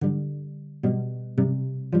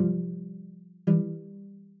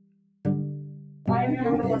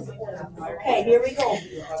Okay, here we go.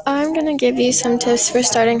 I'm going to give you some tips for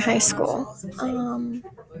starting high school.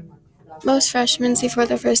 Most freshmen, before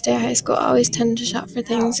their first day of high school, always tend to shop for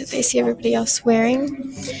things that they see everybody else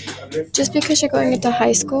wearing. Just because you're going into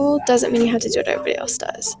high school doesn't mean you have to do what everybody else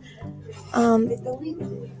does. Um,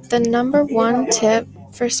 the number one tip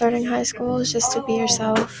for starting high school is just to be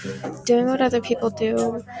yourself. Doing what other people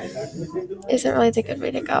do isn't really the good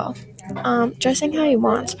way to go. Dressing how you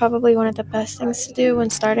want is probably one of the best things to do when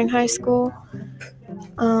starting high school.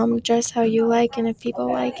 Dress how you like, and if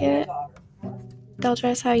people like it, they'll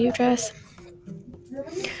dress how you dress.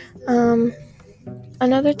 Um,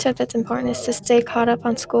 Another tip that's important is to stay caught up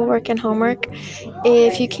on schoolwork and homework.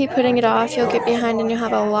 If you keep putting it off, you'll get behind and you'll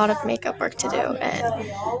have a lot of makeup work to do. And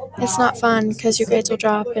it's not fun because your grades will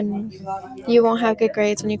drop and you won't have good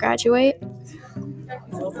grades when you graduate.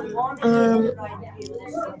 Um,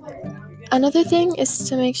 Another thing is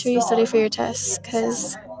to make sure you study for your tests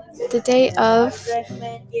because the day of,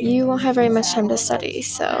 you won't have very much time to study.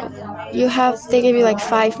 So they give you like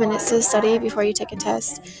 5 minutes to study before you take a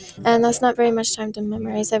test. And that's not very much time to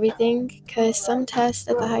memorize everything because some tests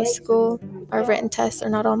at the high school or written tests are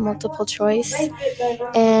not all multiple choice.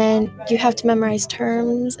 And you have to memorize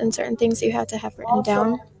terms and certain things that you have to have written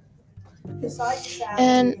down.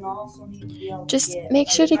 And just make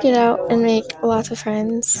sure to get out and make lots of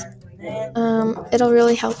friends. It'll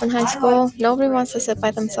really help in high school. Nobody wants to sit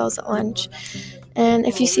by themselves at lunch. And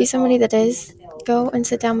if you see somebody that is, go and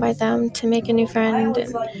sit down by them to make a new friend.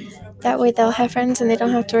 And that way they'll have friends and they don't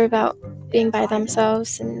have to worry about being by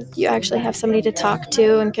themselves. And you actually have somebody to talk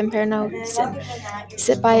to and compare notes and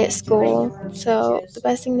sit by at school. So the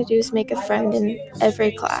best thing to do is make a friend in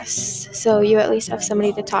every class. So you at least have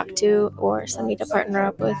somebody to talk to or somebody to partner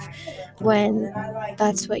up with when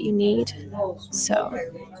that's what you need. So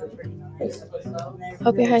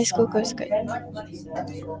hope your high school goes good.